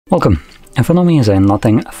Welcome, and follow me as I am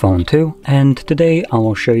Nothing Phone 2, and today I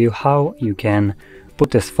will show you how you can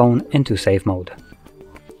put this phone into safe mode.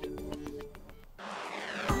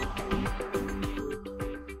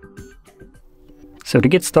 So to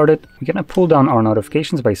get started, we're going to pull down our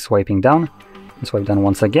notifications by swiping down, and swipe down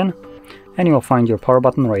once again, and you will find your power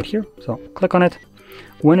button right here, so click on it.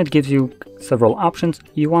 When it gives you several options,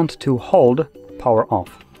 you want to hold power off.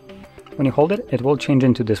 When you hold it, it will change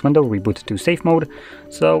into this window, reboot to safe mode,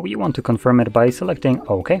 so you want to confirm it by selecting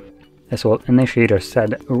OK. This will initiate a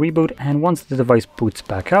said reboot, and once the device boots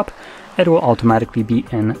back up, it will automatically be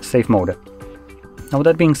in safe mode. Now with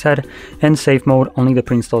that being said, in safe mode, only the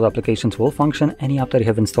pre-installed applications will function. Any app that you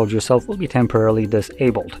have installed yourself will be temporarily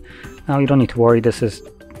disabled. Now you don't need to worry, this is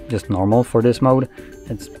just normal for this mode.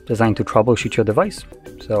 It's designed to troubleshoot your device,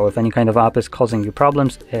 so if any kind of app is causing you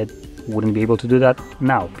problems, it wouldn't be able to do that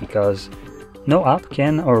now, because no app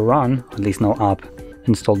can run, at least no app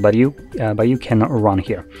installed by you can run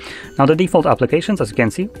here. Now the default applications, as you can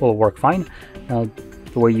see, will work fine. Now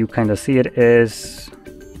the way you kind of see it is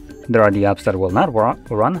there are the apps that will not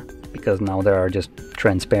run, because now they are just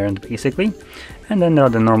transparent basically, and then there are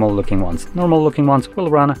the normal looking ones. Normal looking ones will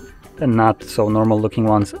run, and not so normal looking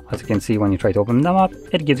ones. As you can see, when you try to open them up,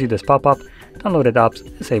 it gives you this pop-up, downloaded apps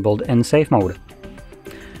disabled in safe mode.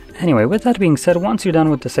 Anyway, with that being said, once you're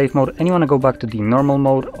done with the safe mode and you want to go back to the normal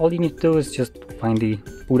mode, all you need to do is just find the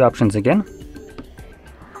boot options again,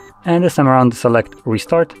 and this time around select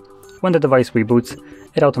restart. When the device reboots,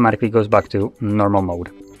 it automatically goes back to normal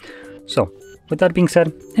mode. So with that being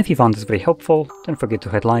said, if you found this very helpful, don't forget to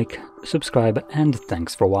hit like, subscribe, and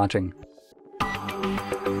thanks for watching.